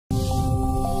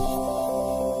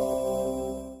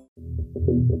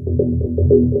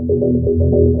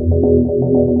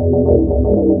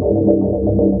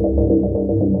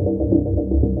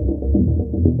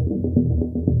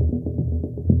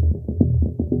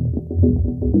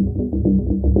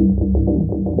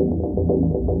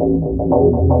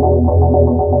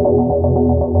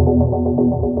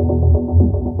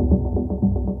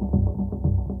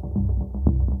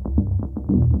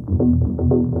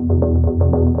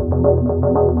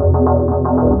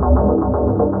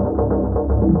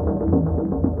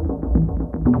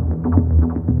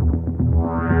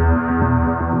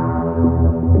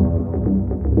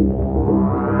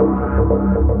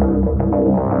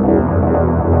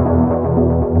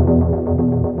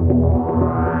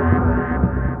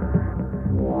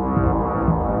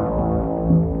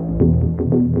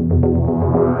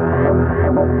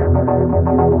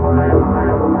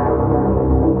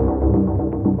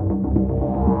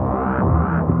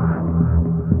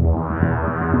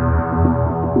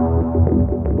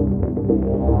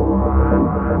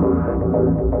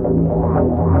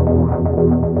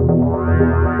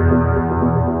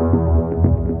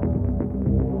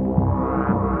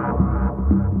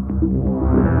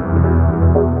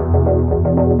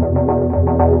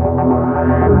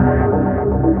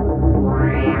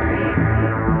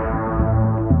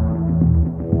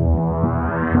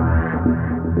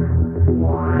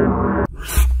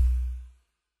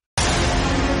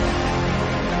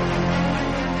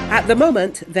At the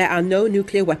moment, there are no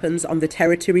nuclear weapons on the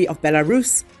territory of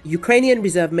Belarus, Ukrainian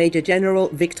Reserve Major General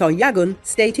Viktor Yagun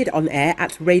stated on air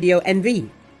at Radio NV.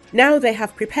 Now they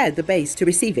have prepared the base to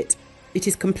receive it. It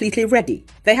is completely ready.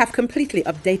 They have completely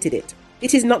updated it.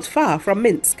 It is not far from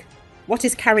Minsk. What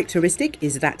is characteristic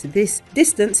is that this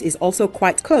distance is also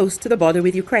quite close to the border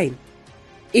with Ukraine.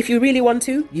 If you really want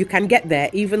to, you can get there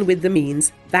even with the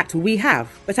means that we have.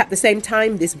 But at the same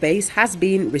time this base has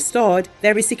been restored,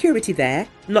 there is security there,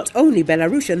 not only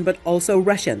Belarusian but also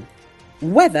Russian.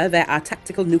 Whether there are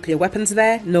tactical nuclear weapons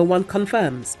there, no one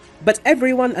confirms. But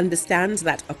everyone understands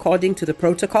that according to the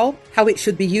protocol, how it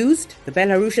should be used, the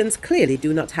Belarusians clearly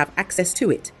do not have access to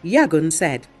it, Yagun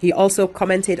said. He also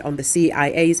commented on the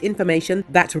CIA's information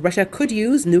that Russia could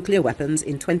use nuclear weapons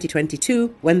in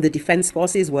 2022 when the defense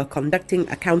forces were conducting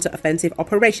a counter-offensive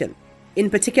operation.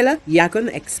 In particular,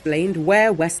 Yagun explained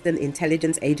where Western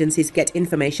intelligence agencies get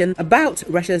information about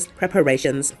Russia's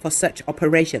preparations for such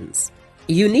operations.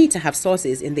 You need to have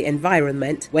sources in the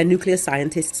environment where nuclear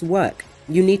scientists work.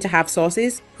 You need to have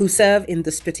sources who serve in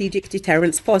the strategic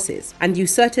deterrence forces. And you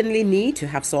certainly need to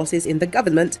have sources in the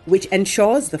government which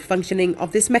ensures the functioning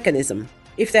of this mechanism.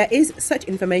 If there is such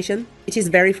information, it is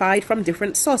verified from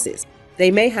different sources.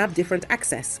 They may have different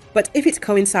access, but if it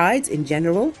coincides in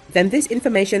general, then this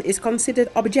information is considered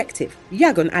objective,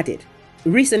 Yagun added.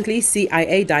 Recently,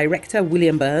 CIA Director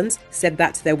William Burns said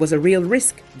that there was a real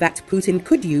risk that Putin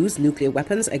could use nuclear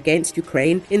weapons against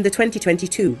Ukraine in the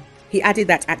 2022. He added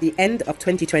that at the end of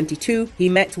 2022, he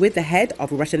met with the head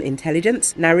of Russian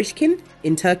intelligence, Narishkin,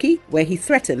 in Turkey, where he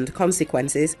threatened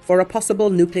consequences for a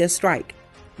possible nuclear strike.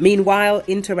 Meanwhile,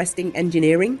 Interesting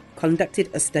Engineering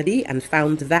conducted a study and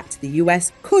found that the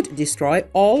US could destroy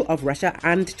all of Russia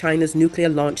and China's nuclear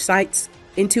launch sites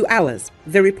in 2 hours.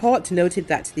 The report noted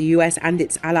that the US and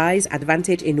its allies'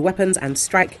 advantage in weapons and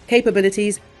strike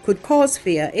capabilities could cause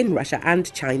fear in Russia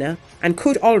and China and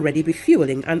could already be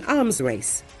fueling an arms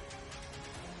race.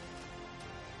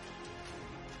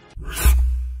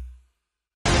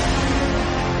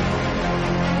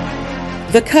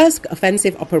 The Kursk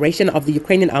offensive operation of the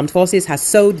Ukrainian armed forces has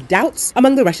sowed doubts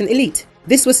among the Russian elite.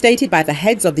 This was stated by the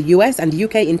heads of the US and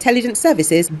UK intelligence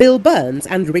services, Bill Burns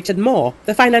and Richard Moore,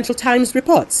 the Financial Times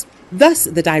reports. Thus,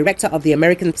 the director of the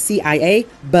American CIA,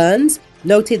 Burns,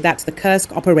 noted that the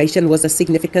Kursk operation was a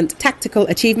significant tactical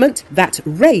achievement that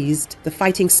raised the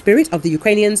fighting spirit of the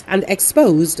Ukrainians and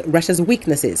exposed Russia's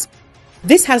weaknesses.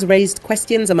 This has raised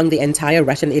questions among the entire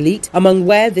Russian elite among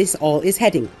where this all is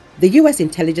heading. The US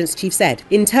intelligence chief said.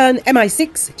 In turn,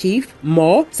 MI6 chief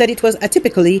Moore said it was a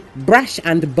typically brash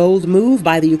and bold move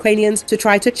by the Ukrainians to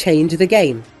try to change the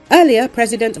game. Earlier,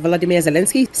 President Volodymyr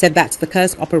Zelensky said that the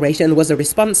Kursk operation was a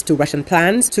response to Russian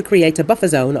plans to create a buffer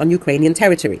zone on Ukrainian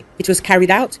territory. It was carried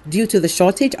out due to the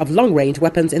shortage of long-range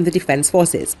weapons in the defense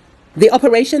forces. The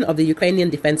operation of the Ukrainian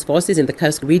Defense Forces in the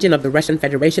Kursk region of the Russian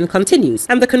Federation continues,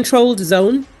 and the controlled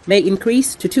zone may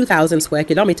increase to 2,000 square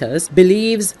kilometers,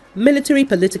 believes military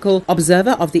political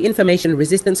observer of the Information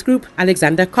Resistance Group,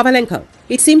 Alexander Kovalenko.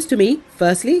 It seems to me,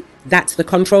 firstly, that the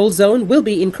control zone will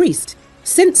be increased.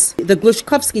 since the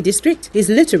Glushkovsky district is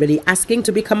literally asking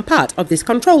to become part of this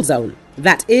control zone.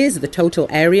 That is, the total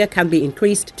area can be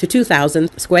increased to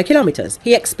 2,000 square kilometers.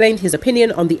 He explained his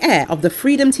opinion on the air of the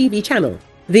Freedom TV channel.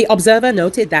 The Observer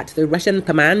noted that the Russian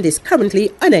command is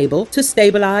currently unable to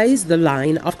stabilize the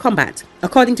line of combat.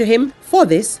 According to him, for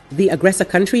this, the aggressor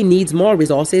country needs more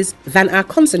resources than are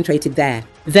concentrated there.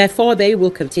 Therefore, they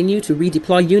will continue to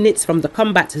redeploy units from the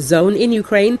combat zone in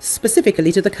Ukraine,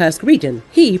 specifically to the Kursk region,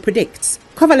 he predicts.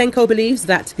 Kovalenko believes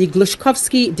that the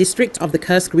Glushkovsky district of the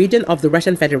Kursk region of the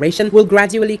Russian Federation will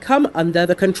gradually come under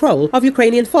the control of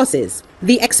Ukrainian forces.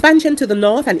 The expansion to the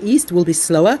north and east will be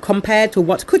slower compared to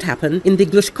what could happen in the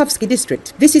Glushkovsky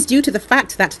district. This is due to the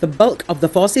fact that the bulk of the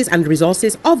forces and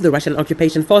resources of the Russian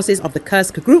occupation forces of the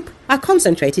Kursk group are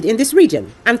concentrated in this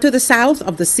region. And to the south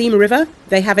of the Seam River,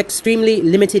 they have extremely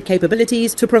limited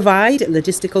capabilities to provide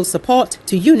logistical support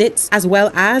to units as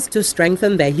well as to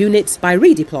strengthen their units by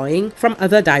redeploying from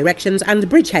other directions and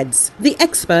bridgeheads, the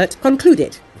expert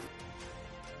concluded.